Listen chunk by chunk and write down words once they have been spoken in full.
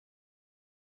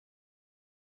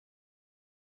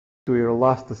to your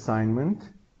last assignment.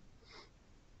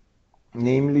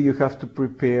 Namely, you have to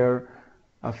prepare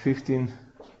a 15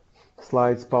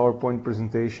 slides PowerPoint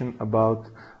presentation about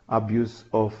abuse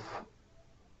of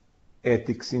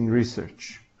ethics in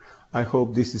research. I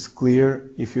hope this is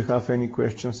clear. If you have any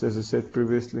questions, as I said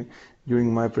previously,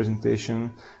 during my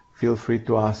presentation, feel free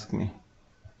to ask me.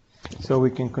 So we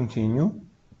can continue.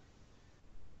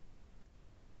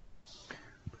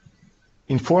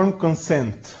 Informed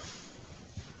consent.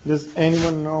 Does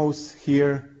anyone knows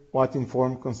here what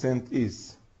informed consent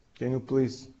is? Can you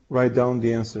please write down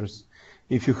the answers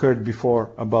if you heard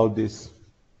before about this?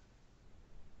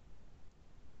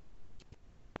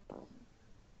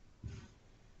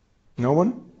 No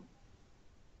one?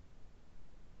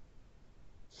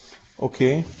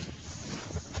 Okay.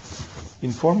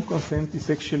 Informed consent is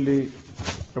actually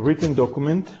a written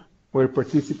document where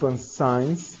participants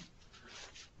sign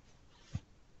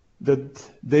that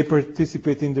they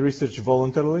participate in the research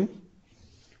voluntarily.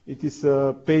 It is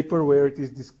a paper where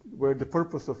the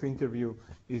purpose of interview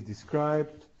is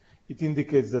described. It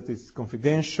indicates that it's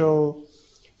confidential.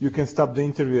 You can stop the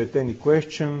interview at any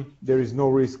question. There is no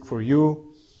risk for you.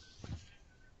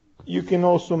 You can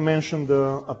also mention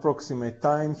the approximate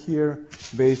time here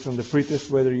based on the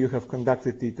pretest, whether you have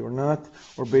conducted it or not,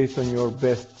 or based on your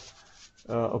best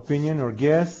opinion or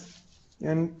guess.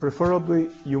 And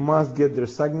preferably, you must get their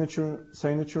signature,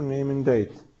 name, and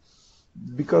date,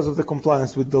 because of the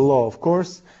compliance with the law, of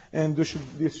course. And this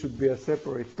should be a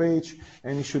separate page,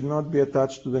 and it should not be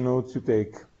attached to the notes you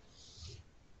take.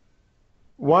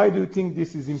 Why do you think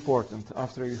this is important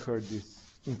after you heard this?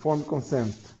 Informed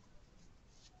consent.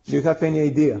 Do you have any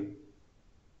idea?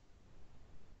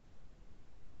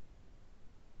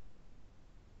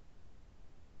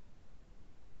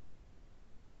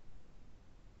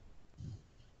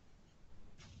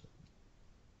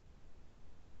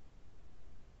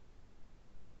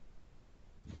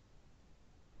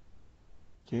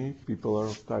 Okay, people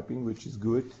are typing, which is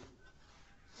good.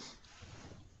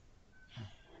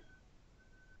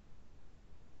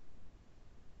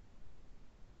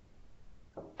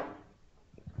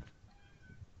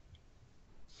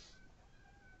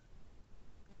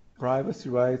 Privacy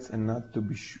rights and to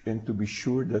be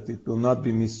sure that it will not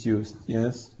be misused.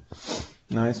 Yes,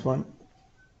 nice one.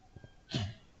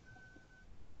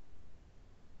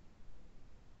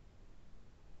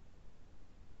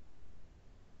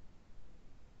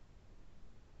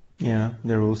 Yeah,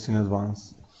 the rules in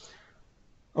advance.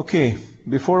 Okay,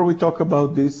 before we talk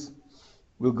about this,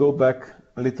 we'll go back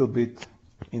a little bit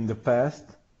in the past.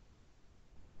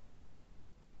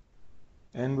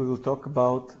 And we will talk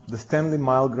about the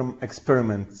Stanley-Milgram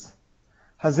experiments.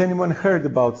 Has anyone heard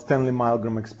about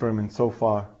Stanley-Milgram experiment so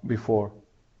far before?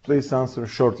 Please answer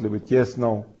shortly with yes,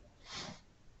 no.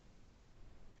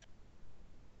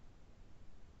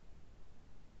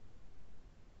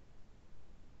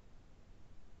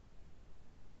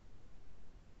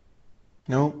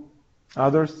 No?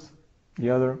 Others? The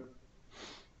other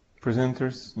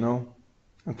presenters? No?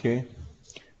 Okay.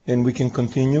 Then we can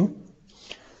continue.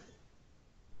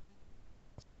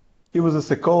 He was a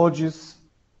psychologist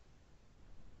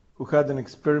who had an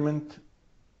experiment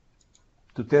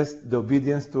to test the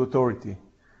obedience to authority.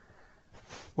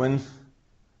 When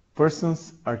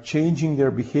persons are changing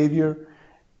their behavior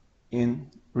in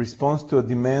response to a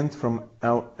demand from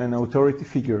an authority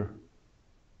figure.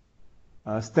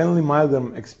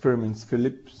 Stanley-Milgram experiments,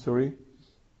 Philip, sorry,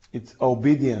 it's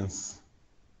obedience.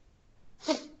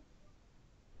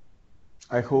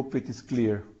 I hope it is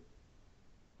clear.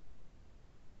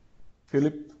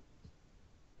 Philip?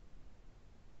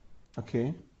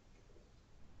 Okay.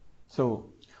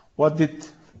 So, what did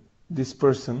this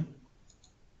person,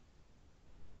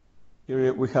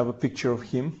 here we have a picture of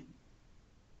him.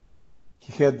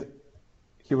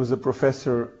 He was a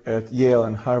professor at Yale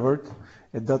and Harvard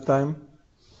at that time.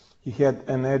 He had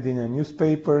an ad in the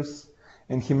newspapers,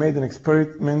 and he made an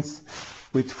experiment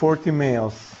with 40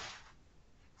 male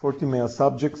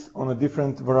subjects on a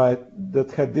different variety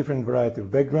that had different variety of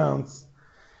backgrounds.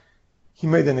 He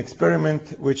made an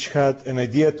experiment which had an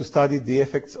idea to study the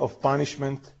effects of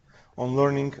punishment on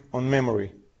learning, on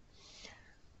memory.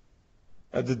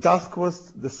 The task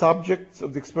was the subjects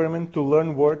of the experiment to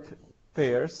learn word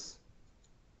pairs,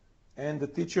 and the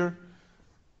teacher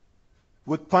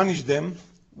would punish them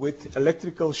with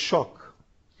electrical shock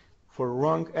for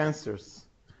wrong answers,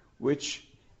 which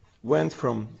went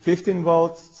from 15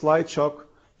 volts slight shock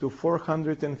to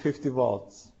 450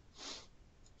 volts,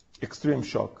 extreme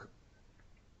shock.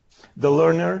 The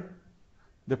learner,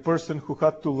 the person who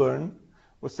had to learn,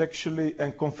 was actually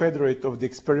a confederate of the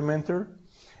experimenter,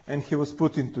 and he was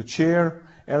put into chair,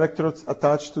 electrodes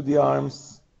attached to the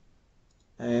arms,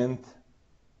 and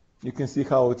you can see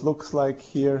how it looks like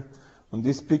here on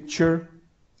this picture.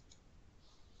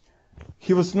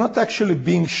 He was not actually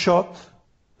being shocked,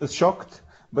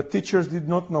 but teachers did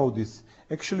not know this.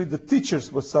 Actually, the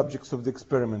teachers were subjects of the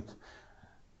experiment.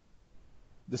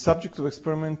 The subject of the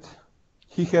experiment,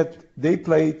 they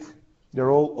played the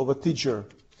role of a teacher.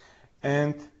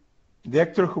 And the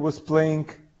actor who was playing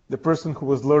the person who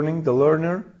was learning, the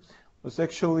learner, was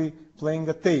actually playing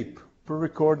a tape,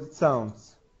 pre-recorded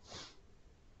sounds.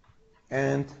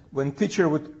 And when teacher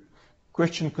would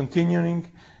question continuing,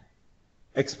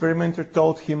 experimenter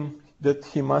told him that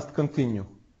he must continue.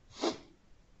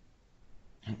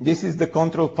 This is the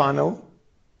control panel.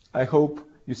 I hope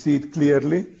you see it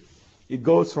clearly. It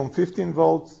goes from 15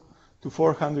 volts to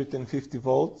 450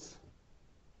 volts.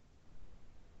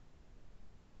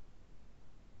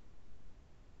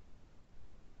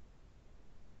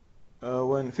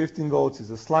 When 15 volts is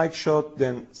a slight shock,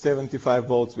 then 75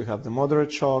 volts we have the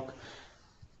moderate shock,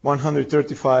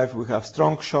 135 we have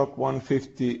strong shock,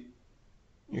 150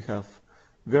 you have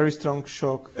very strong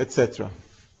shock, etc.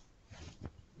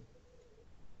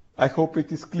 I hope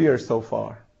it is clear so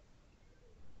far.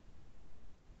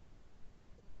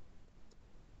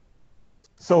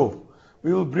 So,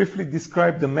 we will briefly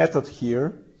describe the method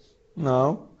here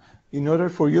now in order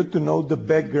for you to know the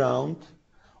background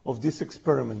of this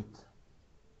experiment.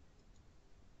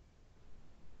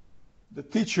 The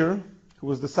teacher, who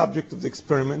was the subject of the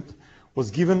experiment,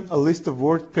 was given a list of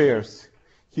word pairs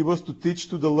he was to teach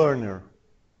to the learner.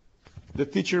 The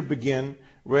teacher began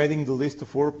reading the list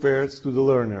of word pairs to the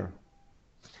learner.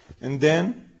 And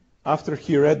then, after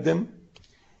he read them,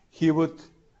 he would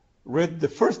read the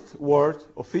first word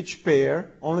of each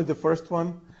pair, only the first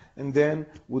one, and then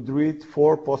would read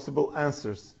 4 possible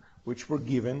answers, which were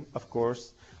given, of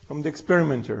course, from the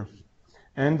experimenter.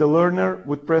 And the learner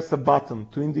would press a button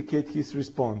to indicate his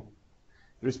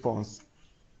response.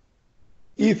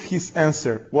 If his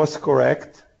answer was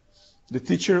correct, the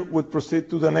teacher would proceed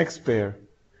to the next pair.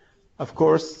 Of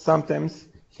course, sometimes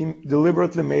he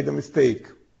deliberately made a mistake.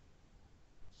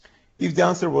 If the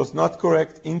answer was not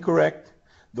incorrect,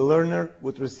 the learner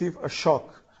would receive a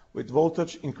shock with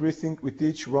voltage increasing with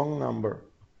each wrong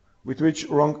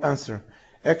answer.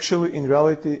 Actually, in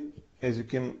reality, as you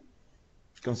can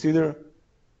consider,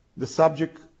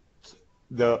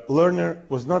 the learner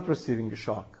was not receiving a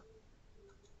shock.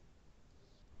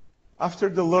 After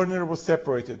the learner was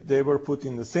separated, they were put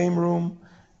in the same room,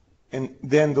 and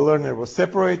then the learner was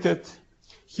separated.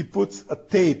 He puts a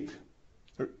tape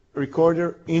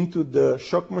recorder into the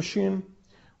shock machine,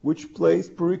 which plays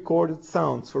pre-recorded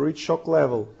sounds for each shock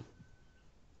level.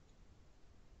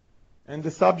 And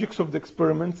the subjects of the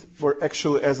experiment were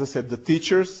actually, as I said, the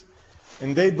teachers,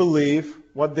 and they believe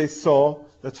what they saw,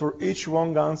 that for each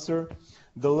wrong answer,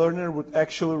 the learner would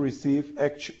actually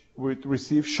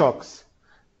receive shocks.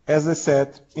 As I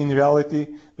said, in reality,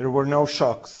 there were no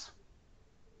shocks.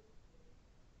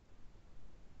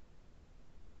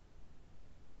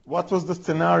 What was the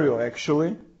scenario,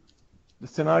 actually? The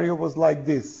scenario was like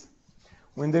this.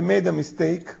 When they made a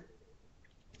mistake,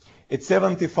 at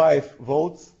 75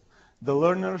 volts, the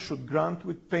learner should grunt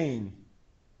with pain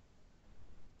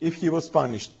if he was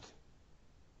punished.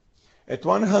 At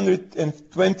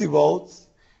 120 volts,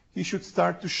 he should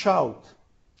start to shout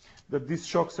that these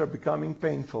shocks are becoming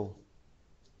painful.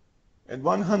 At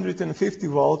 150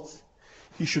 volts,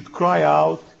 he should cry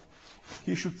out.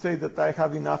 He should say that I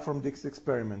have enough from this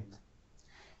experiment.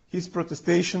 His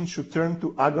protestation should turn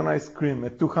to agonized scream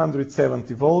at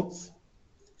 270 volts.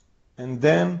 And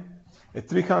then, at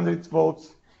 300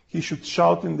 volts, he should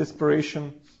shout in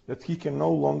desperation that he can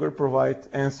no longer provide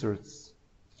answers.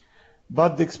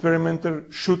 But the experimenter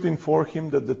should inform him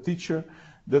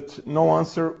that no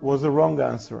answer was a wrong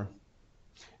answer.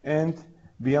 And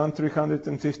beyond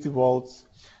 350 volts,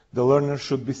 the learner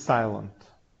should be silent.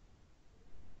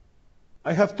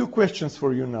 I have 2 questions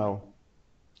for you now.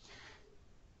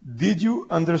 Did you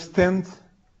understand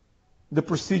the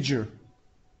procedure?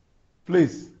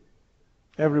 Please,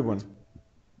 everyone,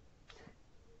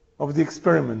 of the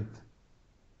experiment.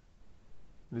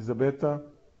 Elisabetta,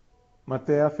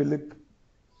 Matea, Philip.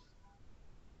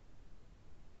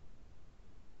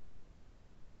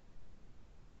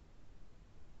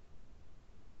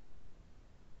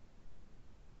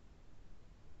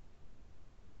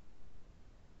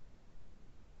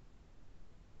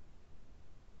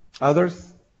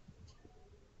 Others?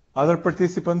 Other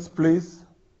participants, please.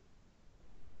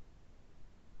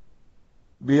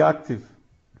 Be active.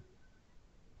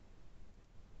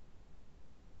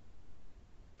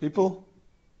 People?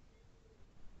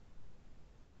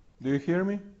 Do you hear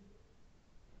me?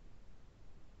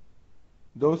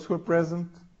 Those who are present?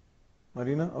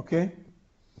 Marina, okay?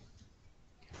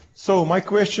 So my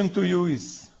question to you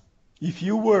is, if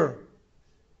you were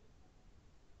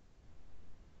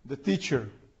the teacher,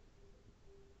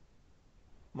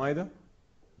 Maida?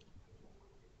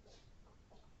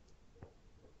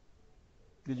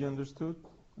 Did you understood?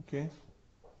 Okay.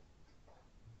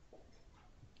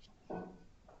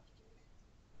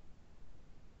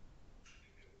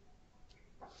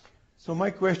 So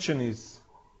my question is,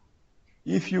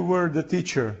 if you were the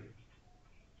teacher,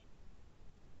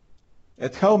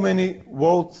 at how many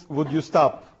volts would you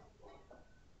stop?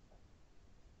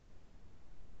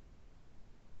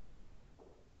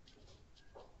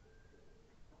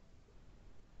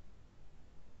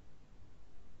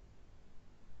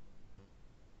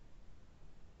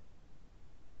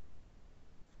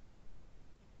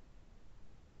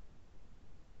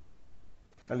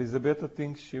 Elisabetta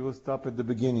thinks she will stop at the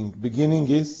beginning. Beginning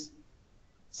is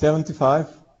 75.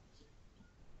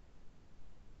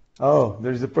 Oh,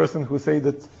 there is a person who say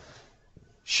that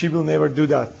she will never do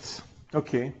that.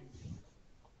 Okay.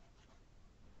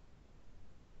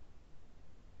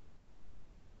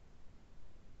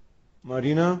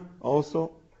 Marina,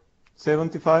 also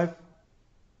 75.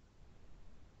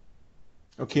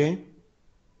 Okay.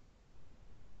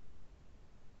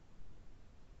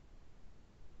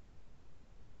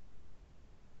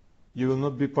 You will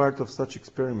not be part of such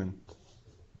experiment.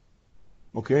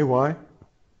 Okay, why?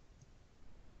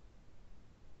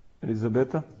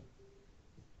 Elisabetta?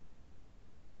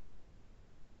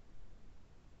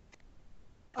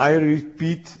 I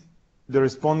repeat, the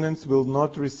respondents will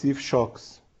not receive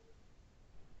shocks.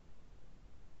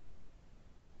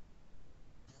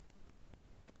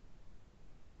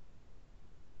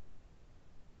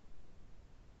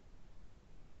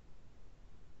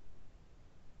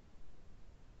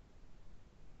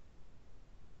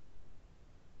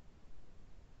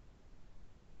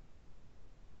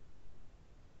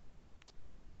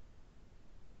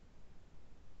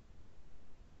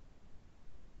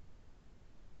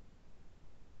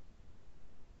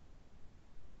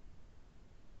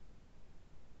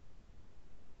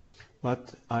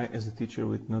 But I, as a teacher,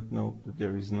 would not know that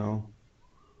there is no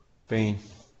pain.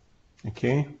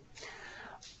 Okay?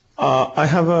 I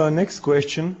have a next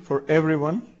question for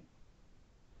everyone.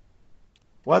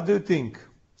 What do you think?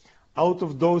 Out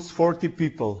of those 40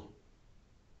 people,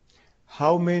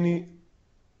 how many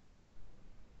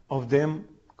of them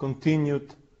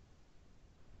continued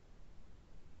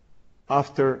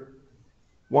after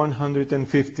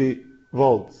 150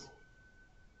 volts?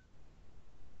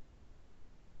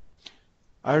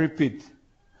 I repeat,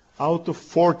 out of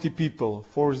 40 people,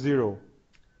 40,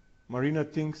 Marina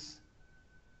thinks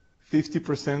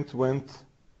 50% went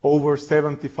over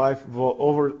 75,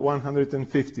 over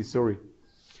 150, sorry.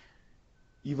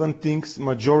 Even thinks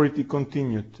majority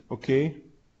continued, okay?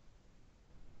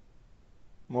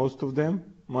 Most of them?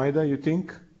 Maida, you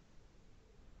think?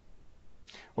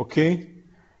 Okay.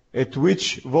 At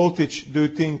which voltage do you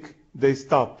think they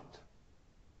stopped?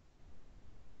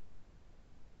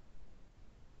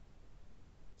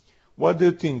 What do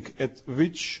you think? At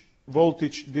which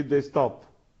voltage did they stop?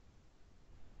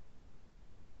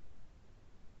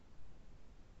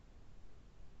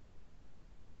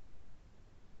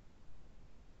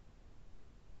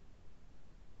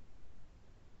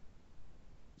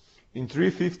 In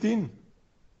 315?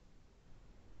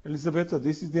 Elisabetta,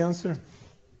 this is the answer?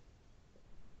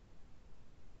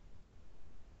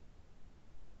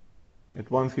 At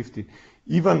 150.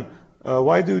 Even,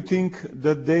 why do you think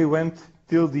that they went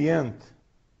till the end?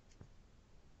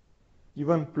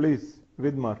 Ivan, please,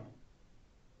 Vidmar.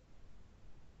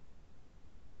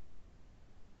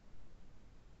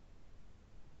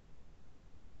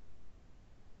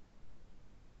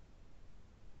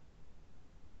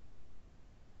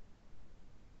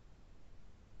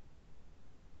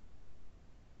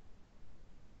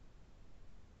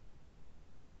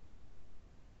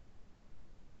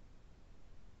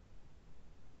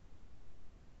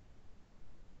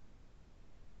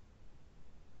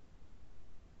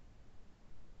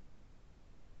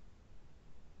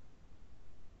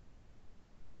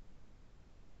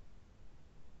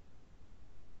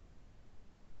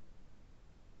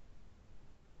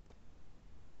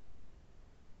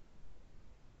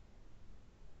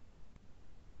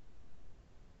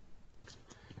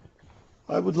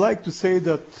 I would like to say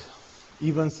that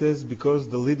Ivan says because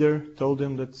the leader told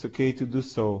them that it's okay to do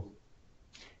so.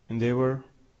 And they were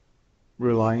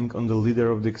relying on the leader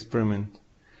of the experiment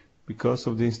because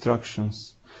of the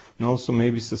instructions. And also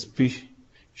maybe suspicion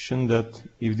that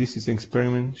if this is an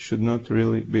experiment, should not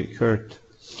really be hurt.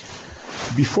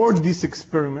 Before this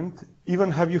experiment,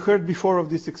 Ivan, have you heard before of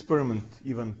this experiment,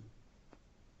 Ivan?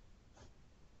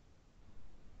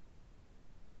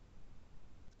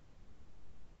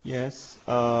 Yes.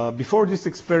 Before this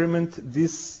experiment,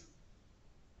 this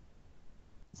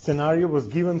scenario was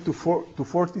given to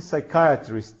 40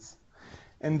 psychiatrists,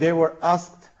 and they were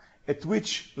asked at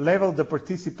which level the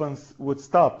participants would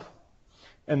stop.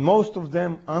 And most of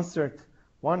them answered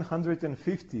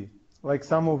 150, like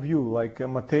some of you, like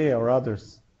Matea or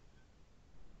others.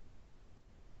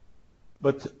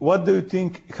 But what do you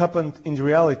think happened in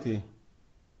reality?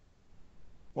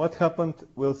 What happened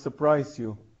will surprise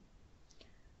you.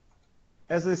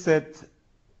 As I said,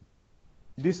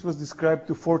 this was described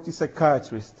to 40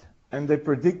 psychiatrists, and they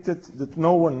predicted that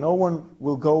no one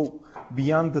will go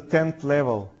beyond the 10th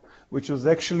level, which was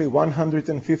actually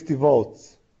 150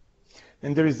 volts.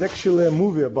 And there is actually a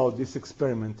movie about this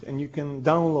experiment, and you can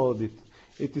download it.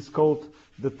 It is called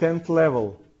The 10th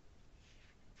Level.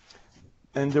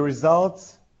 And the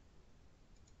results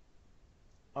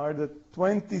are that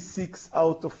 26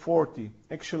 out of 40,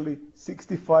 actually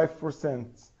 65%,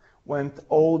 went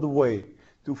all the way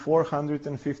to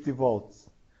 450 volts,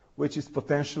 which is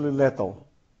potentially lethal.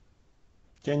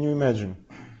 Can you imagine?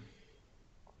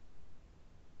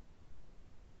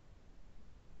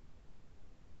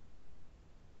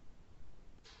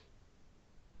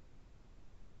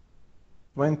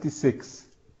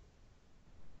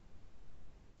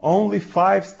 Only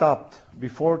 5 stopped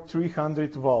before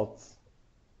 300 volts.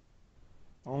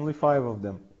 Only 5 of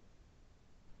them.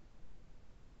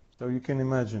 So you can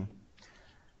imagine.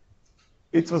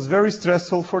 It was very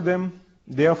stressful for them.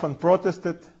 They often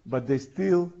protested, but they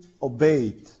still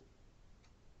obeyed.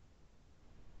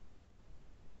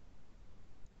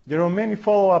 There are many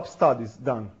follow-up studies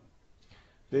done.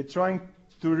 They're trying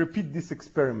to repeat this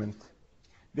experiment.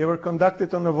 They were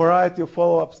conducted on a variety of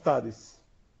follow-up studies.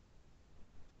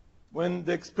 When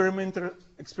the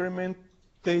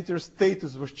experimentator's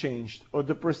status was changed, or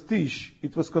the prestige,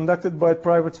 it was conducted by a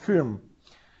private firm.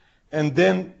 And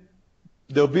then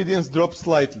the obedience dropped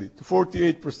slightly to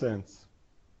 48%.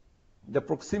 The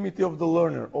proximity of the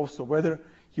learner, also whether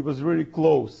he was really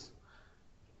close,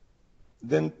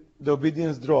 then the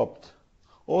obedience dropped.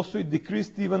 Also, it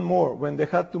decreased even more when they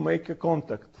had to make a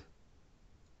contact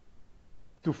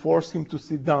to force him to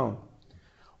sit down.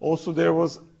 Also, there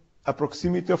was a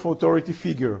proximity of authority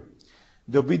figure.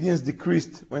 The obedience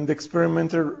decreased when the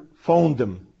experimenter phoned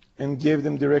them and gave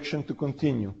them direction to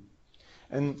continue.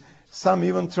 And some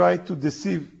even tried to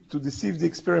deceive the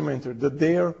experimenter that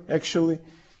they are actually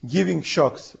giving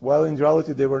shocks, while in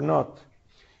reality they were not,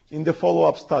 in the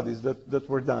follow-up studies that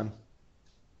were done.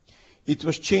 It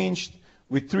was changed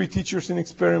with 3 teachers in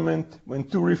experiment, when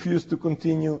 2 refused to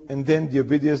continue, and then the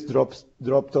obedience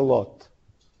dropped a lot.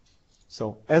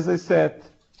 So, as I said,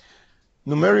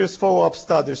 numerous follow-up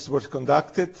studies were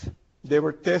conducted. They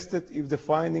were tested if the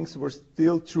findings were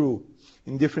still true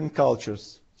in different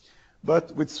cultures,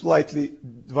 but with slightly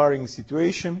varying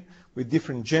situation, with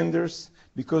different genders,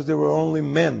 because there were only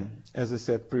men, as I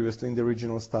said previously in the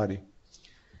original study.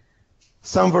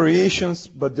 Some variations,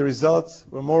 but the results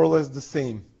were more or less the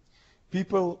same.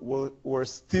 People were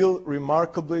still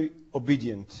remarkably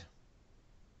obedient.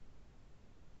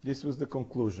 This was the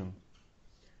conclusion.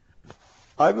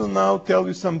 I will now tell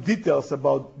you some details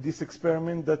about this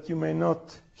experiment that you may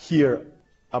not hear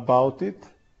about it.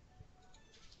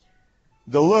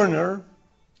 The learner,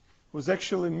 who's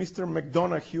actually Mr.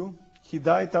 McDonough, he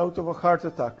died out of a heart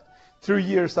attack 3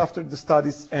 years after the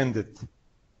studies ended.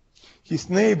 His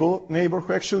neighbor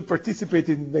who actually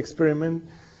participated in the experiment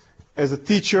as a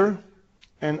teacher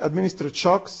and administered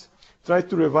shocks, tried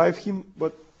to revive him,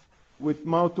 but with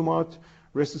mouth-to-mouth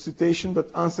resuscitation,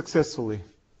 but unsuccessfully.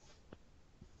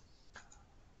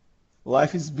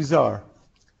 Life is bizarre.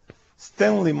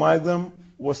 Stanley Milgram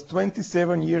was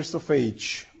 27 years of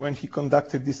age when he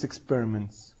conducted these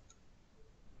experiments.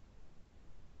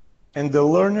 And the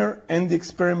learner and the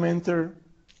experimenter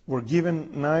were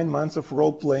given 9 months of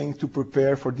role-playing to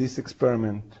prepare for this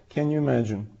experiment. Can you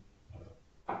imagine?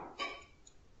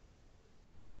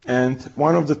 And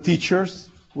one of the teachers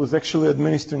who was actually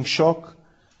administering shock,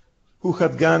 who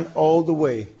had gone all the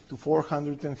way to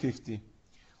 450,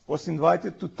 was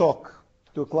invited to talk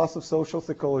to a class of social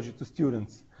psychology, to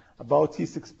students, about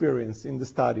his experience in the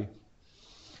study.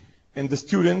 And the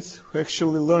students who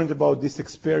actually learned about this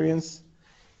experience,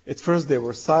 at first they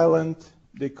were silent,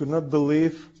 they could not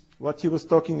believe what he was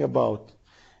talking about.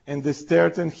 And they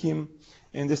stared at him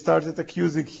and they started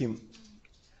accusing him.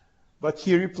 But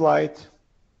he replied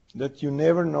that you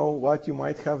never know what you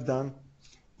might have done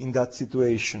in that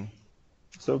situation.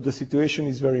 So the situation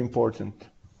is very important.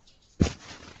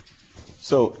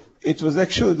 So it was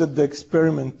actually that the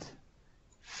experiment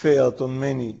failed on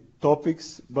many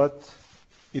topics, but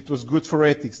it was good for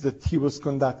ethics that he was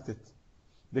conducted.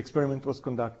 The experiment was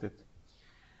conducted.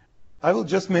 I will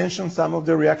just mention some of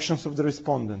the reactions of the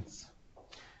respondents.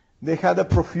 They had a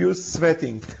profuse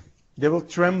sweating. They were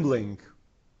trembling.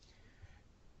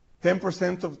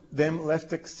 10% of them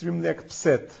left extremely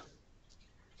upset.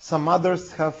 Some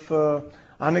others have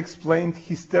unexplained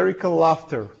hysterical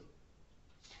laughter.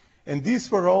 And these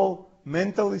were all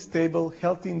mentally stable,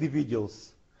 healthy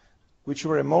individuals, which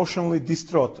were emotionally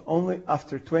distraught only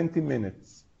after 20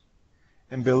 minutes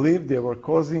and believed they were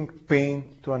causing pain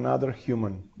to another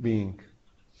human being.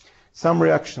 Some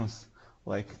reactions,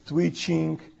 like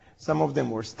twitching, some of them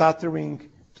were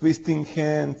stuttering, twisting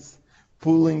hands,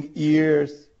 pulling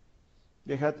ears.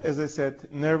 They had, as I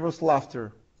said, nervous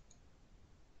laughter.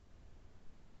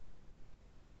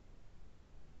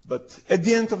 But at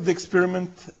the end of the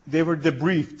experiment, they were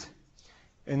debriefed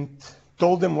and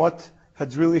told them what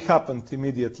had really happened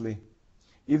immediately.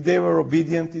 If they were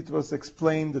obedient, it was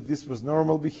explained that this was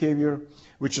normal behavior,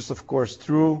 which is of course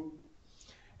true.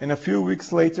 And a few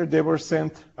weeks later, they were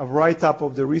sent a write-up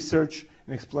of the research,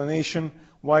 an explanation,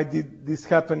 why did this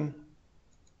happen.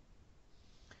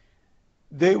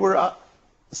 They were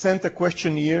sent a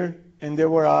questionnaire, and they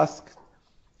were asked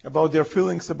about their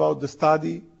feelings about the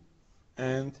study,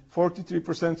 and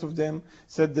 43% of them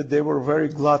said that they were very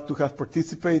glad to have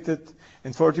participated,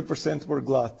 and 40% were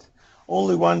glad.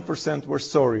 Only 1% were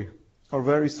sorry, or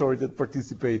very sorry that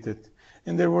participated.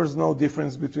 And there was no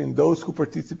difference between those who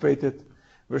participated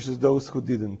versus those who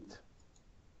didn't.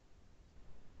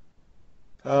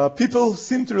 People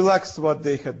seemed to relax what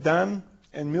they had done,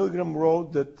 and Milgram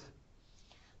wrote that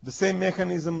the same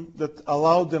mechanism that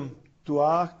allowed them to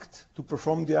act, to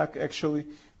perform the act, actually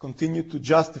continued to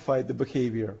justify the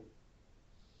behavior.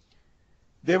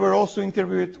 They were also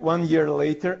interviewed 1 year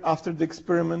later after the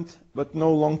experiment, but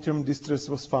no long-term distress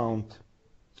was found.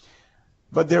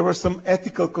 But there were some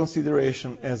ethical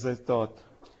considerations, as I thought.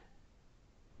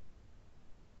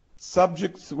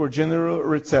 Subjects were generally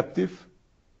receptive,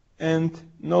 and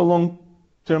no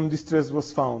long-term distress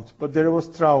was found, but there was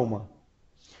trauma.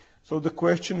 So the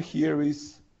question here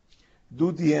is,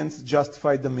 do the ends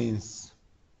justify the means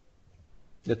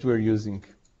that we're using?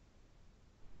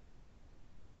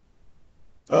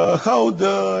 How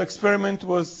the experiment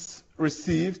was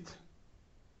received,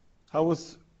 how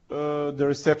was the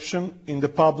reception in the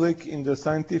public, in the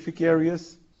scientific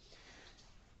areas?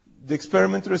 The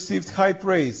experiment received high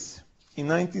praise. In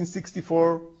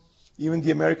 1964, even the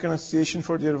American Association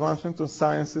for the Advancement of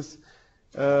Sciences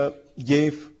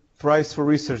gave prize for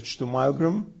research to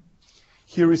Milgram.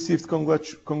 He received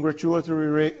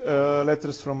congratulatory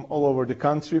letters from all over the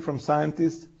country, from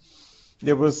scientists.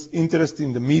 There was interest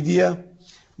in the media,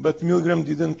 but Milgram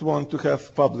didn't want to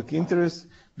have public interest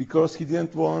because he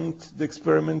didn't want the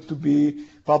experiment to be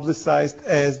publicized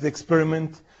as the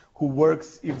experiment who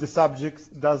works if the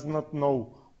subject does not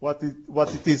know what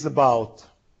it is about.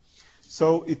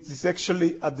 So it is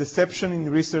actually a deception in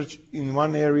research in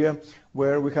one area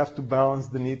where we have to balance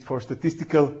the need for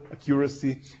statistical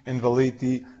accuracy and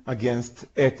validity against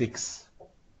ethics.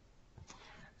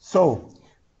 So,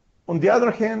 on the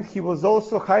other hand, he was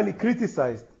also highly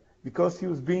criticized because he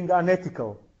was being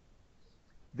unethical.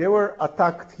 They were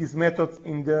attacked, his methods,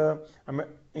 in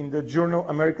the journal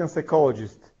American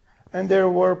Psychologist, and there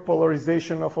were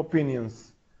polarization of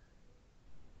opinions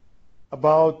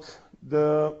about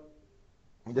the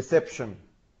deception.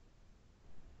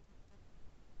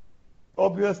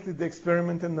 Obviously, the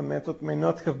experiment and the method may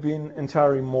not have been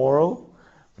entirely moral,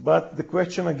 but the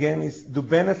question again is, do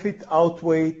benefit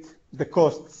outweigh the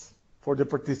costs for the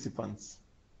participants?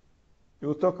 We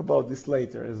will talk about this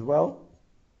later as well,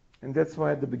 and that's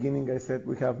why at the beginning I said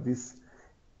we have this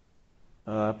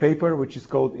paper which is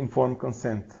called Informed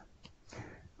Consent.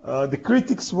 The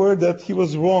critics were that he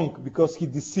was wrong because he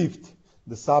deceived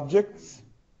the subjects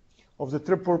of the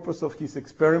true purpose of his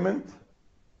experiment.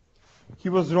 He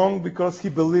was wrong because he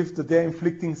believed that they are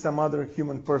inflicting some other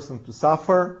human person to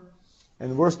suffer,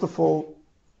 and worst of all,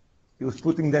 he was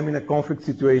putting them in a conflict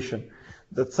situation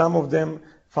that some of them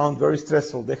found very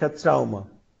stressful. They had trauma.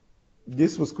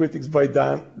 This was critics by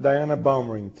Diana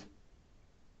Baumrind.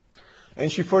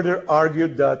 And she further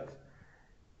argued that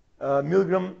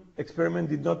Milgram experiment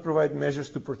did not provide measures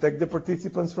to protect the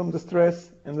participants from the stress,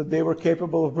 and that they were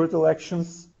capable of brutal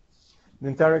actions. The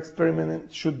entire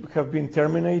experiment should have been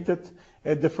terminated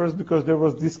at the first because there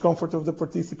was discomfort of the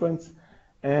participants,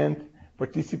 and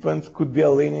participants could be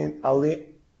alienated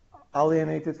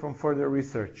from further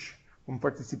research, from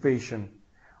participation.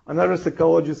 Another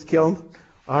psychologist, Kelm,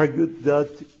 argued that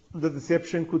the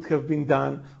deception could have been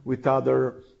done with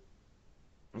other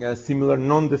similar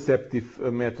non-deceptive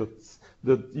methods.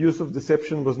 The use of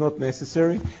deception was not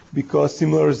necessary because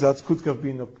similar results could have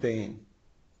been obtained.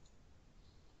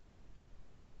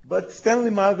 But Stanley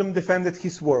Milgram defended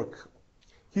his work.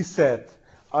 He said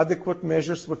adequate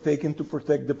measures were taken to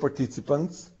protect the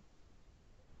participants.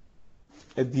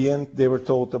 At the end, they were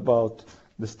told about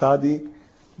the study.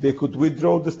 They could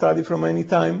withdraw the study from any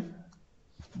time.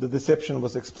 The deception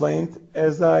was explained.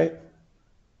 As I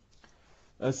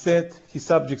said, his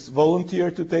subjects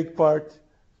volunteered to take part.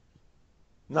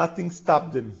 Nothing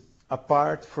stopped them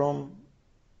apart from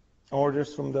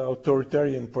orders from the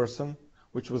authoritarian person,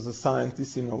 which was a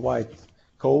scientist in a white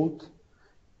coat.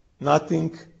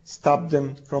 Nothing stopped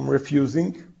them from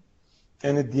refusing.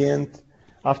 And at the end,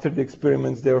 after the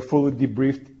experiments, they were fully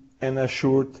debriefed and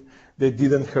assured they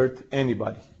didn't hurt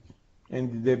anybody.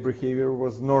 And their behavior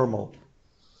was normal.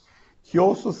 He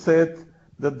also said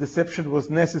that deception was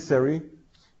necessary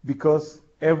because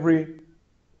every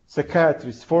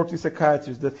psychiatrist, 40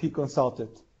 psychiatrists that he consulted,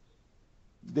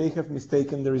 they have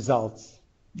mistaken the results.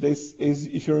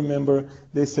 If you remember,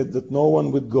 they said that no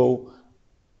one would go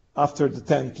after the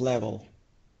 10th level.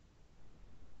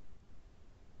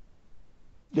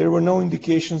 There were no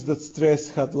indications that stress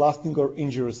had lasting or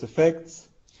injurious effects.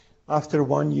 After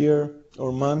 1 year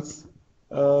or months,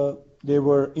 they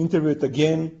were interviewed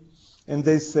again, and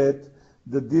they said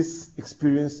that this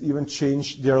experience even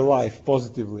changed their life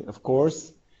positively, of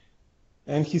course.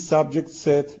 And his subjects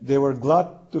said they were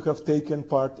glad to have taken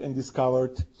part and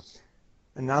discovered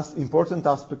an important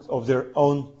aspect of their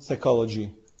own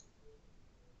psychology.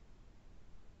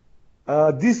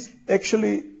 This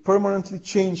actually permanently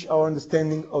changed our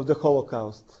understanding of the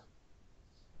Holocaust.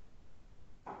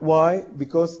 Why?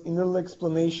 Because in early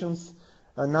explanations,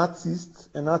 Nazis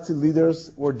and Nazi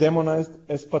leaders were demonized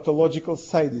as pathological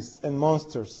sadists and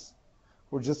monsters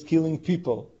who were just killing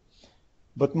people.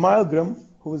 But Milgram,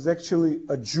 who was actually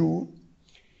a Jew,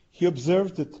 he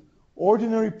observed that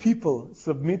ordinary people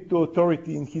submit to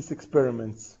authority in his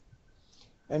experiments.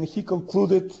 And he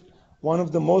concluded one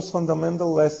of the most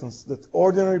fundamental lessons, that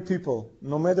ordinary people,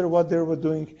 no matter what they were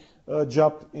doing a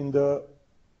job in the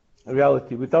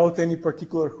reality, without any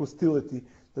particular hostility,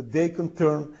 that they can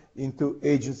turn into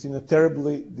agents in a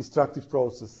terribly destructive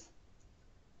process.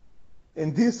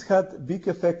 And this had a big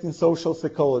effect in social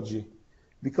psychology,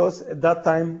 because at that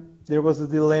time there was a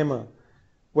dilemma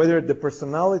whether the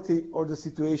personality or the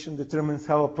situation determines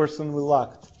how a person will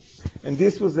act. And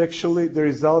this was actually, the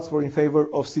results were in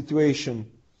favor of situation,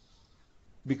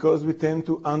 because we tend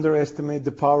to underestimate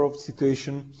the power of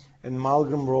situation. And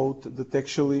Milgram wrote that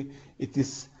actually it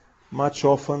is much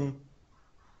often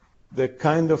the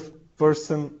kind of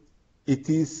person it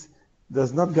is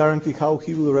does not guarantee how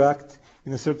he will react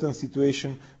in a certain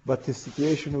situation, but the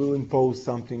situation will impose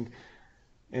something,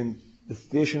 and the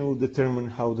situation will determine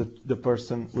how the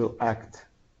person will act.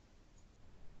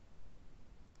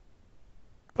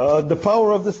 The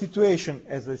power of the situation,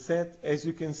 as I said, as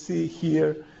you can see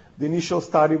here, the initial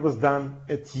study was done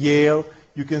at Yale.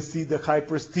 You can see the high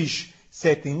prestige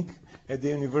setting at the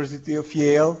University of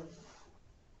Yale.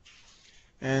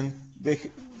 And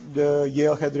the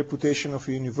Yale had reputation of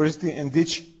a university, and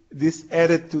this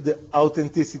added to the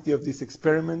authenticity of this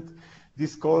experiment.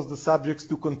 This caused the subjects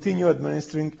to continue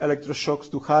administering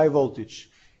electroshocks to high voltage,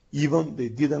 even they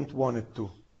didn't want it to.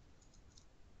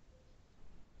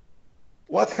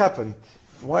 What happened?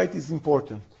 Why it is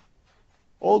important?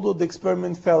 Although the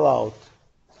experiment fell out,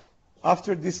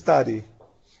 after this study,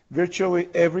 virtually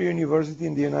every university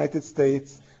in the United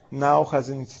States now has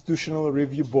an institutional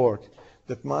review board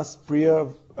that must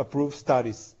pre-approve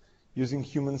studies using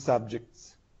human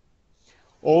subjects.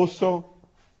 Also,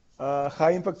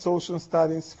 high-impact social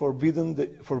studies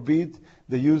forbid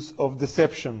the use of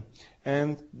deception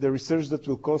and the research that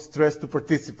will cause stress to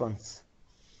participants.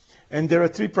 And there are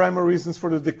three primary reasons for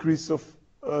the decrease of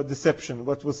deception,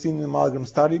 what was seen in the Milgram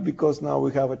study, because now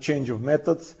we have a change of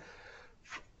methods.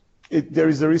 There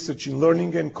is a research in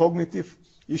learning and cognitive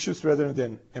issues rather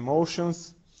than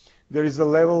emotions. There is a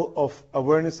level of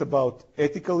awareness about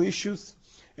ethical issues,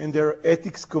 and there are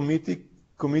ethics committee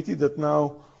that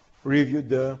now review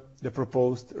the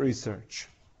proposed research.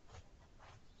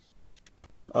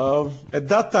 At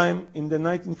that time, in the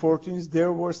 1940s,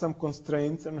 there were some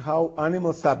constraints on how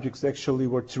animal subjects actually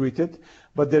were treated,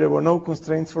 but there were no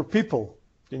constraints for people.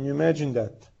 Can you imagine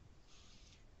that?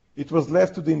 It was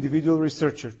left to the individual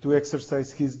researcher to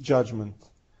exercise his judgment.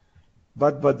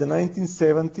 But by the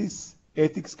 1970s,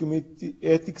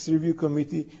 ethics review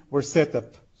committee were set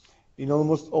up in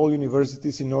almost all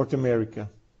universities in North America.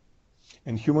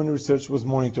 and human research was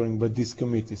monitoring by these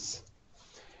committees.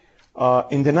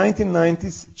 In the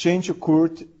 1990s, change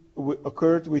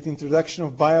occurred with introduction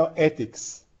of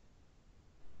bioethics.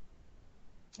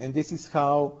 And this is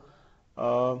how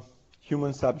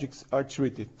human subjects are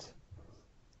treated.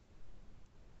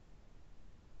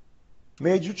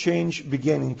 Major change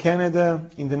began in Canada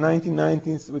in the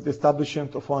 1990s with the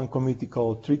establishment of one committee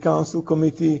called Three Council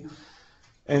Committee,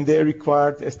 and they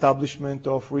required establishment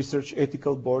of research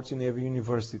ethical boards in every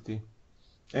university.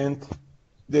 And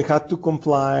they had to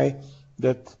comply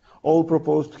that all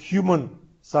proposed human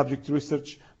subject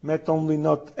research meets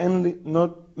not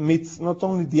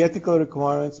only the ethical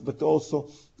requirements, but also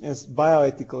as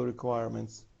bioethical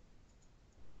requirements.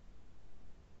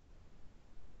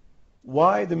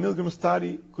 Why the Milgram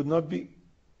study could not be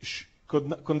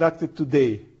conducted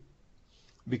today?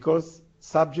 Because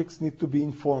subjects need to be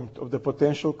informed of the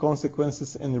potential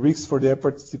consequences and risks for their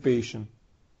participation.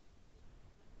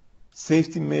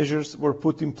 Safety measures were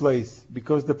put in place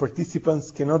because the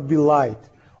participants cannot be lied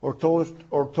or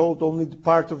told only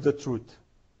part of the truth.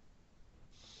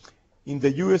 In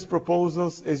the US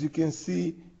proposals, as you can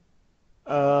see,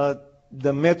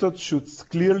 the method should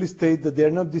clearly state that they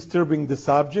are not disturbing the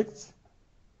subjects.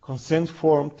 Consent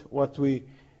formed, what we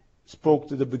spoke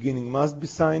to the beginning, must be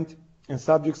signed, and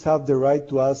subjects have the right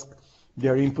to ask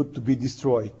their input to be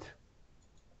destroyed.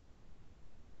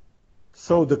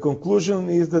 So the conclusion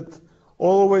is that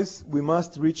always we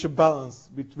must reach a balance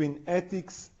between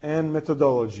ethics and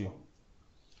methodology.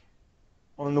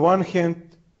 On the one hand,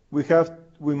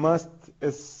 we must,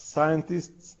 as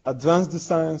scientists, advance the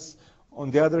science.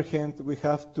 On the other hand,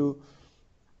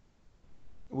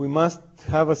 we must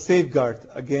have a safeguard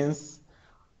against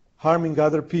harming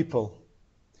other people,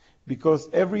 because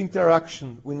every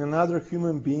interaction with another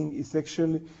human being is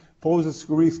actually poses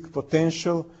risk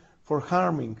potential for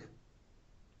harming.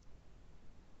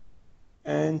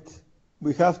 And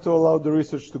we have to allow the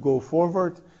research to go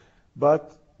forward,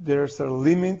 but there are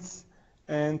limits,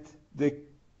 and they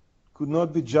could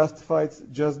not be justified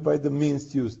just by the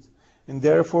means used. And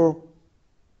therefore,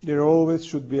 there always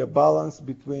should be a balance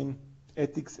between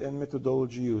ethics and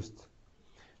methodology used.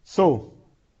 So,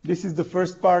 this is the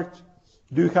first part.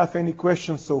 Do you have any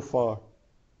questions so far?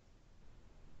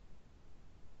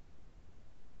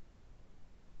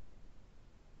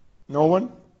 No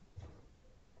one?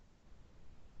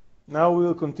 Now we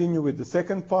will continue with the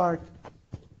second part.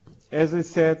 As I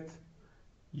said,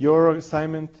 your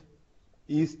assignment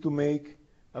is to make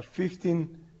a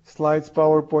 15 slides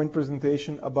PowerPoint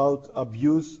presentation about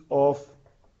abuse of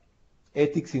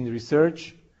ethics in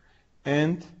research,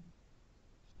 and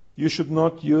you should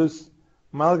not use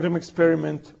Milgram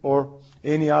experiment or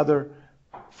any other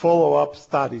follow-up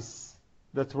studies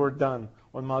that were done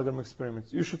on Milgram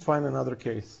experiments. You should find another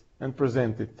case and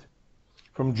present it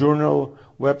from journal,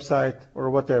 website, or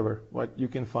whatever, what you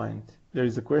can find. There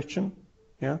is a question?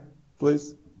 Yeah,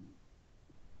 please.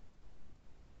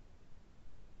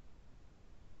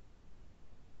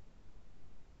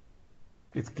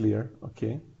 It's clear,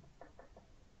 okay.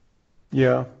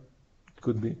 Yeah, it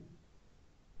could be.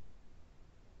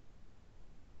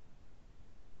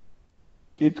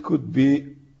 It could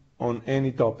be on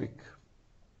any topic.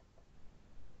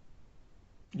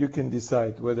 You can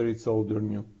decide whether it's old or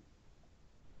new.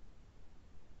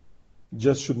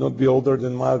 Just should not be older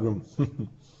than Milgram.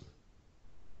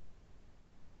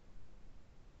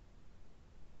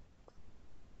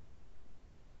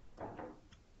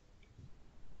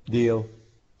 Deal.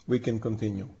 We can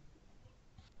continue.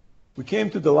 We came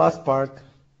to the last part,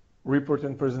 report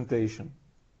and presentation.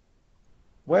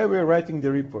 Why we are writing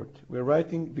the report? We're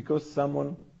writing because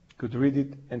someone could read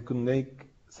it and could make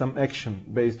some action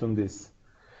based on this.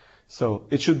 So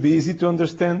it should be easy to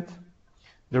understand.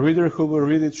 The reader who will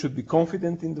read it should be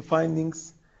confident in the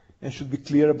findings and should be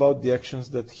clear about the actions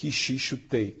that she should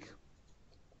take.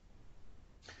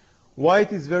 Why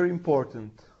it is very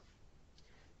important?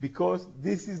 Because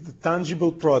this is the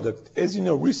tangible product. As you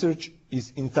know, research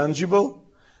is intangible,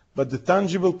 but the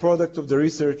tangible product of the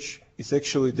research is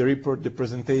actually the report, the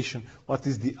presentation, what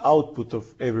is the output of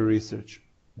every research.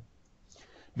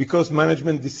 Because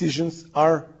management decisions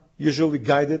are usually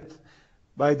guided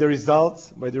by the results,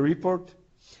 by the report,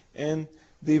 and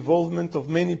the involvement of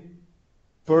many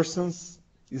persons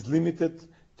is limited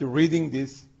to reading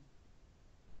this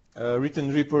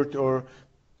written report or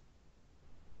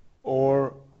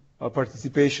a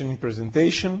participation in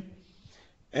presentation.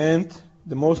 And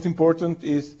the most important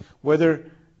is whether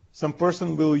some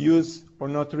person will use or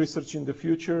not research in the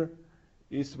future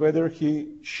is whether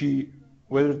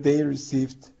whether they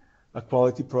received a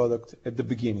quality product at the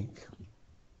beginning.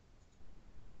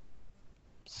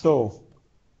 So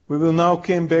We will now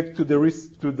come back to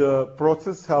the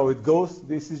process, how it goes.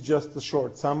 This is just a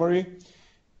short summary.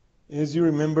 As you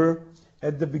remember,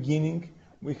 at the beginning,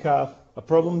 we have a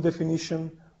problem definition,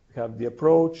 we have the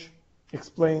approach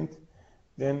explained,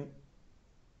 then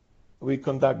we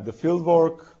conduct the field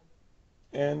work,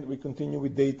 and we continue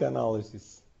with data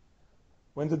analysis.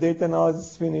 When the data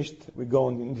analysis is finished, we go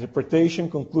on the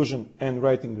interpretation, conclusion, and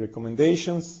writing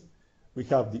recommendations. We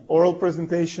have the oral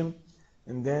presentation,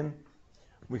 and then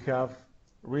we have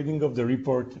reading of the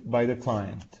report by the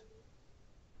client.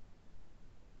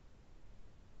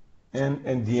 And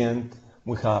at the end,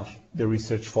 we have the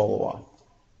research follow-up.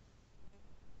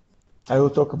 I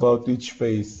will talk about each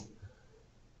phase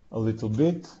a little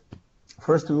bit.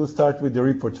 First, we will start with the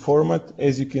report format.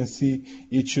 As you can see,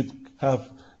 it should have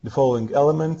the following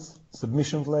elements: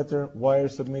 submission letter, why you're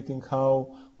submitting,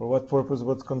 how, for what purpose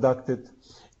was conducted.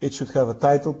 It should have a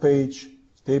title page,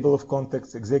 table of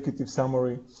contents, executive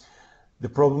summary. The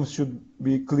problems should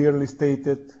be clearly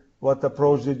stated. What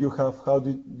approach did you have? How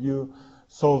did you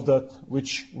solve that?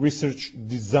 Which research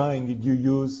design did you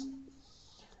use?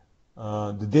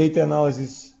 The data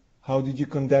analysis, how did you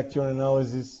conduct your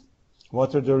analysis?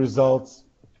 What are the results?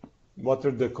 What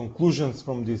are the conclusions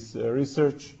from this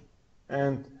research?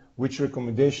 And which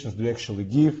recommendations do you actually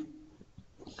give?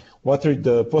 What are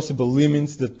the possible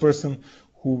limits that person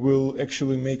who will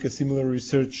actually make a similar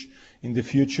research in the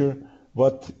future,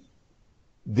 what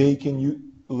they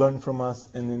can learn from us?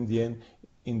 And in the end,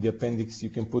 in the appendix, you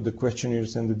can put the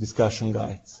questionnaires and the discussion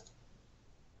guides.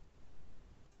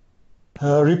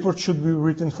 A report should be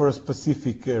written for a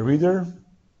specific reader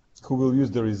who will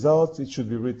use the results. It should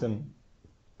be written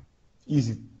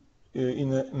easy,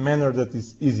 in a manner that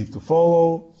is easy to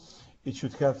follow. It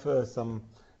should have some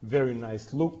very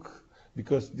nice look,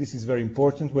 because this is very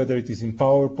important, whether it is in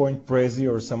PowerPoint,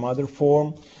 Prezi, or some other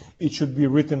form. It should be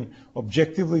written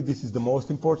objectively. This is the most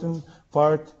important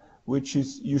part, which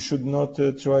is you should not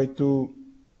try to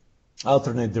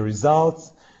alternate the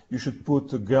results. You should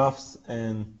put graphs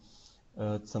and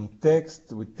some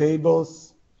text with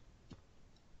tables.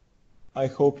 I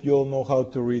hope you all know how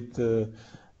to read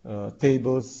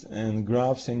tables and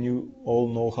graphs, and you all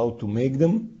know how to make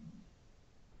them.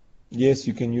 Yes,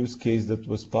 you can use case that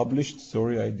was published.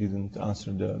 Sorry, I didn't answer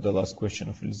the last question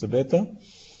of Elisabetta.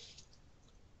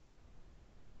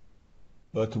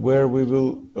 But where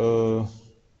will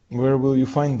you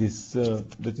find this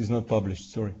that is not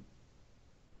published? Sorry.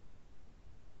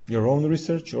 Your own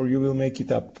research, or you will make it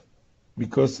up?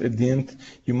 Because at the end,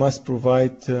 you must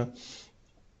provide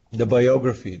the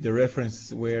biography, the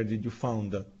reference, where did you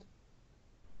found that.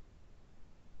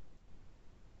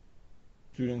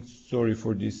 Students, sorry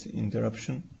for this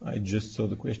interruption. I just saw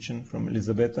the question from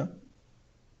Elisabetta.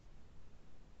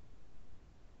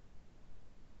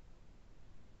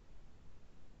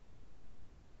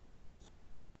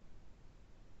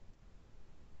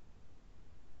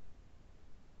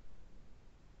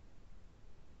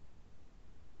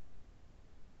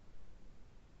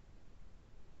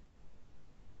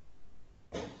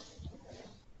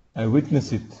 I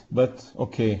witness it, but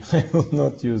okay, I will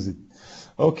not use it.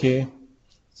 Okay.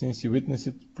 Since you witness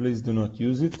it, please do not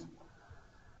use it.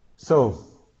 So,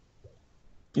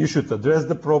 you should address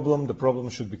the problem. The problem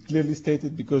should be clearly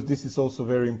stated, because this is also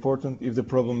very important. If the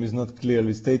problem is not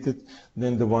clearly stated,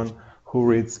 then the one who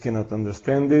reads cannot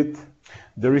understand it.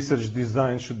 The research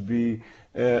design should be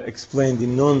explained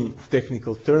in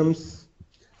non-technical terms.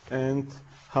 And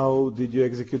how did you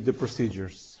execute the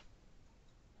procedures?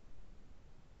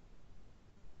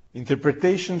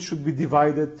 Interpretation should be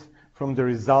divided from the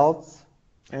results,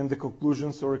 and the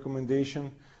conclusions or recommendation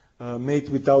made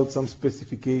without some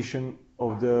specification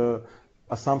of the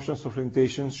assumptions or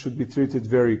limitations should be treated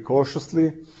very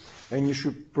cautiously. And you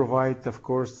should provide, of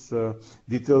course,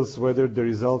 details whether the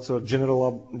results are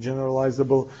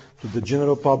generalizable to the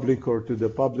general public or to the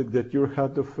public that you're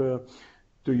head of,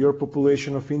 to your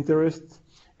population of interest,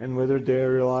 and whether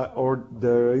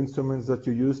the instruments that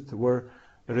you used were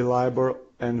reliable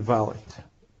and valid.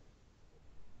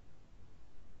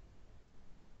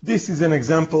 This is an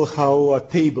example how a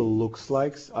table looks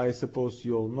like. I suppose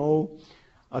you all know.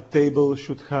 A table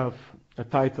should have a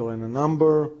title and a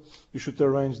number. You should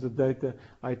arrange the data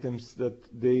items that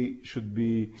they should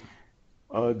be,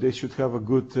 they should have a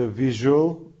good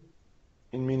visual,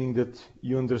 in meaning that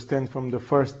you understand from the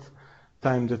first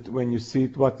time that when you see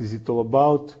it, what is it all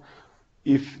about.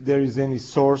 If there is any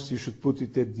source, you should put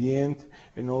it at the end,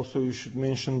 and also you should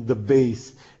mention the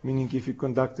base, meaning if you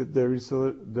conducted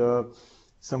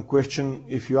some question,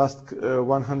 if you ask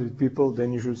 100 people,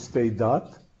 then you should state that.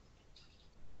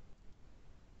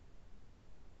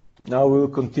 Now we'll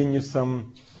continue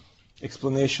some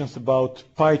explanations about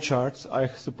pie charts. I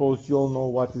suppose you all know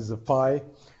what is a pie.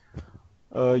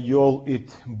 You all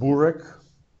eat burek,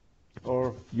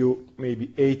 or you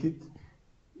maybe ate it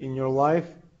in your life.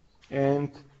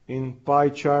 And in pie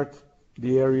chart,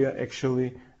 the area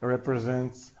actually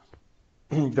represents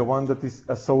the one that is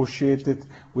associated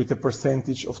with a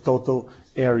percentage of total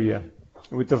area,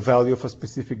 with a value of a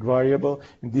specific variable,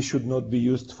 and this should not be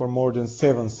used for more than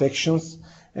 7 sections.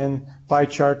 And pie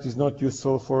chart is not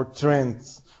useful for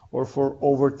trends or for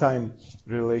overtime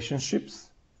relationships.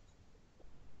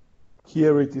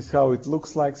 Here it is how it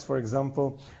looks like. For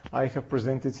example, I have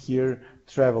presented here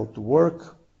travel to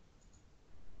work.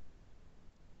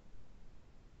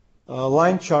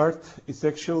 Line chart is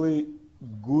actually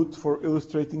good for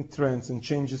illustrating trends and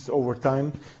changes over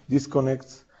time. This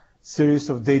connects series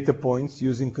of data points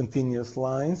using continuous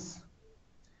lines.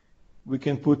 We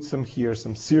can put some here,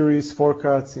 some series,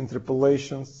 forecasts,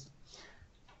 interpolations.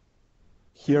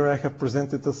 Here I have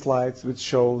presented a slide which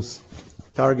shows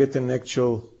target and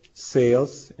actual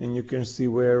sales, and you can see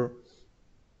where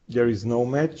there is no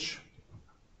match.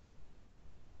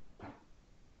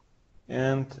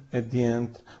 And at the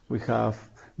end we have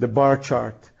the bar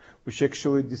chart, which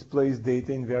actually displays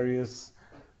data in various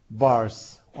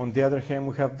bars. On the other hand,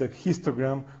 we have the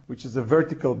histogram, which is a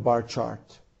vertical bar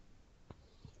chart.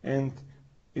 And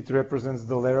it represents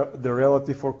the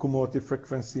relative or cumulative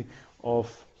frequency of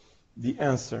the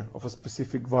answer of a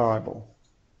specific variable.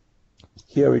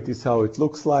 Here it is how it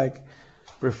looks like.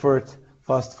 Preferred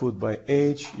fast food by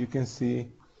age. You can see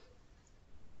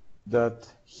that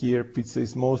here pizza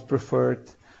is most preferred,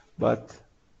 but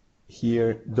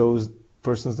here those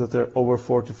persons that are over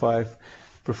 45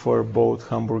 prefer both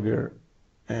hamburger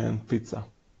and pizza.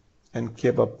 And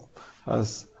kebab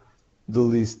has the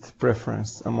least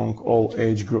preference among all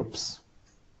age groups.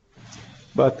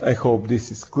 But I hope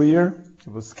this is clear.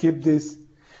 We'll skip this.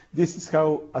 This is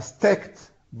how a stacked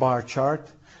bar chart,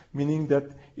 meaning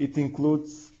that it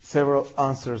includes several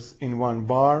answers in one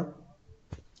bar.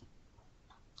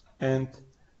 And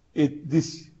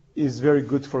this is very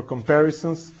good for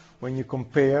comparisons when you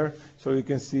compare. So you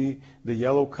can see the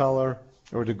yellow color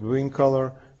or the green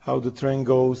color, how the trend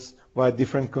goes by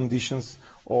different conditions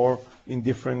or in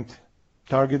different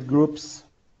target groups.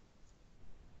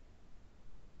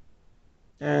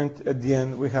 And at the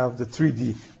end we have the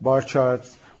 3D bar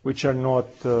charts, which are not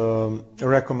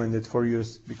recommended for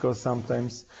use because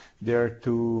sometimes they're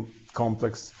too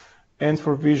complex, and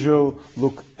for visual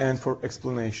look and for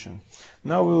explanation.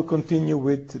 Now we will continue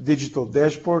with digital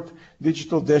dashboard.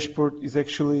 Digital dashboard is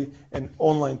actually an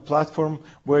online platform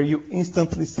where you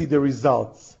instantly see the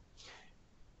results.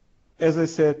 As I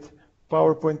said,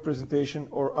 PowerPoint presentation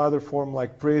or other form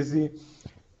like Prezi,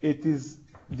 it is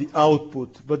the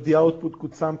output, but the output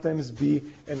could sometimes be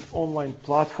an online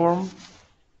platform,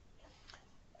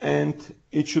 and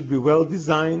it should be well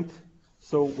designed,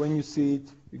 so when you see it,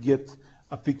 you get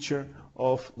a picture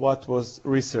of what was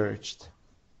researched.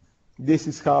 This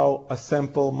is how a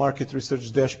sample market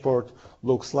research dashboard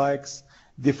looks like.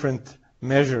 Different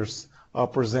measures are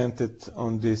presented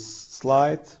on this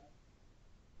slide.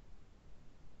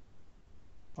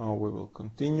 We will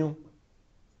continue.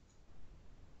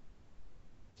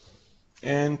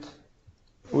 And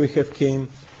we have came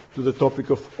to the topic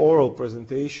of oral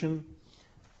presentation.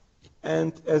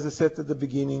 And as I said at the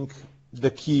beginning,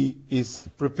 the key is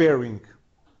preparing.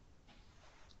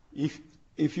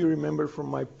 If you remember from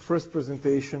my first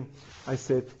presentation, I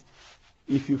said,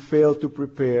 if you fail to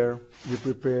prepare, you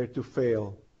prepare to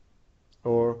fail.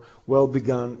 Or well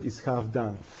begun is half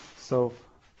done. So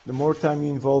the more time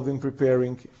you involve in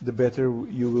preparing, the better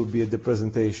you will be at the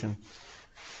presentation.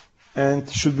 And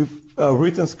should be a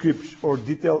written script or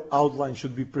detailed outline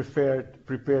should be prepared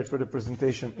for the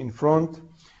presentation in front.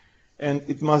 And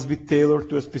it must be tailored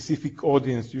to a specific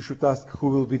audience. You should ask who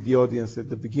will be the audience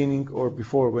at the beginning or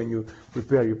before when you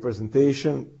prepare your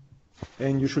presentation.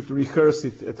 And you should rehearse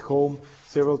it at home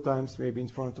several times, maybe in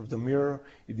front of the mirror.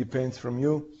 It depends from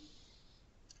you.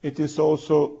 It is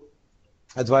also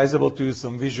advisable to use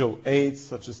some visual aids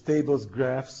such as tables,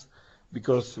 graphs,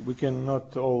 because we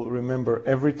cannot all remember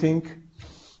everything.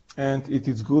 And it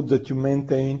is good that you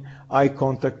maintain eye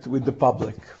contact with the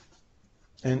public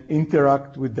and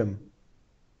interact with them.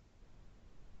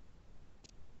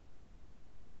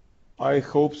 I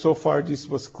hope so far this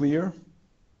was clear,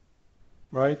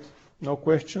 right? No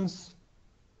questions?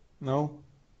 No?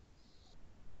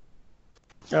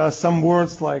 Some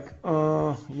words like,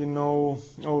 you know,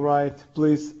 all right,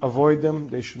 please avoid them.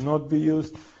 They should not be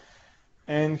used.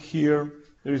 And here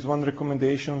there is one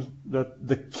recommendation that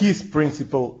the KISS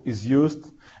principle is used,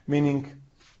 meaning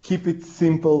Keep it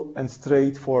simple and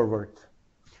straightforward.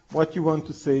 What you want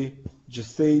to say,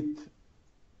 just say it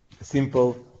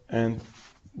simple and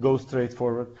go straight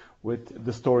forward with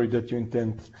the story that you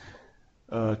intend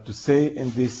to say.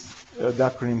 And this, the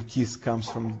acronym KISS comes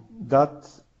from that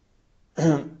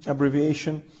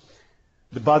abbreviation.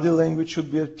 The body language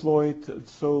should be employed.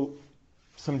 So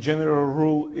some general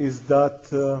rule is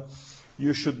that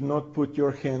you should not put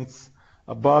your hands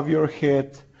above your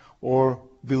head or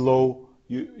below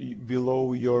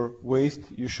your waist.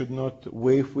 You should not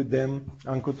wave with them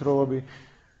uncontrollably.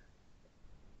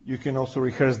 You can also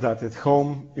rehearse that at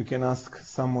home. You can ask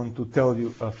someone to tell you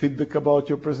feedback about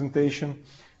your presentation.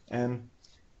 And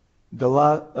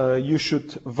you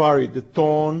should vary the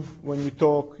tone when you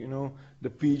talk, the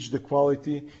pitch, the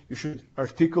quality. You should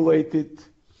articulate it.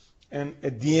 And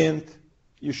at the end,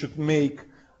 you should make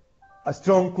a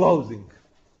strong closing.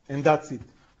 And that's it,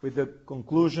 with the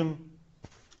conclusion,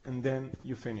 and then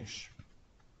you finish.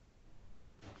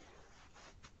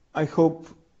 I hope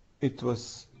it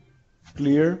was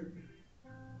clear.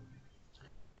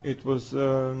 It was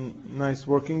nice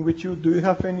working with you. Do you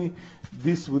have any?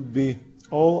 This would be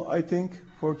all, I think,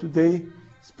 for today's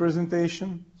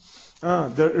presentation.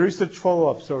 The research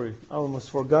follow-up, sorry, I almost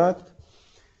forgot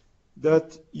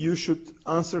that you should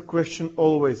answer question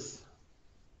always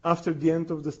after the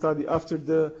end of the study, after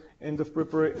the end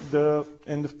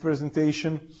of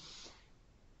presentation.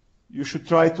 You should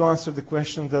try to answer the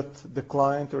question that the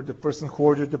client or the person who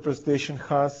ordered the presentation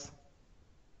has.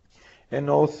 And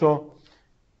also,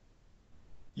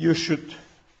 you should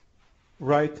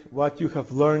write what you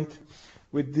have learned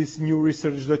with this new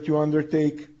research that you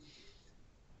undertake,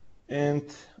 and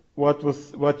what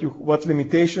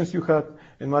limitations you had,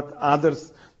 and what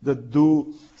others that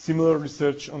do similar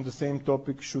research on the same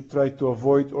topic should try to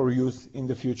avoid or use in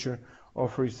the future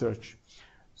of research.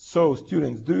 So,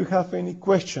 students, do you have any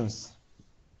questions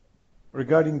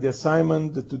regarding the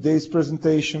assignment, today's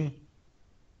presentation?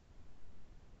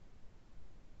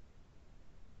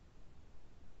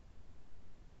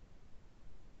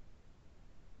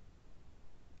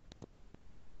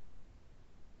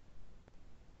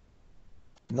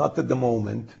 Not at the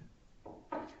moment.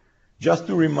 Just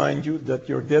to remind you that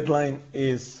your deadline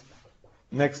is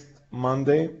next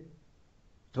Monday,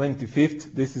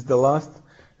 25th. This is the last,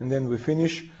 and then we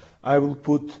finish. I will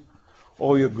put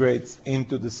all your grades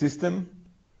into the system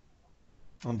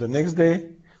on the next day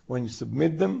when you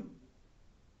submit them.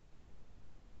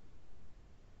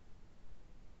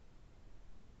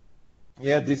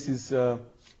 Yeah, this is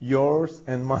yours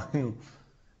and mine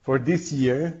for this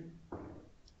year.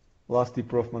 Last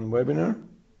e-PROFMAN webinar.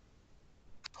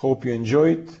 Hope you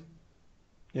enjoyed.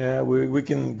 Yeah, we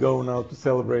can go now to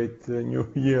celebrate the new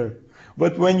year.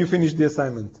 But when you finish the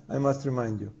assignment, I must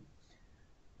remind you.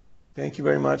 Thank you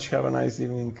very much. Have a nice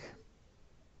evening.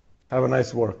 Have a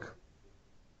nice work.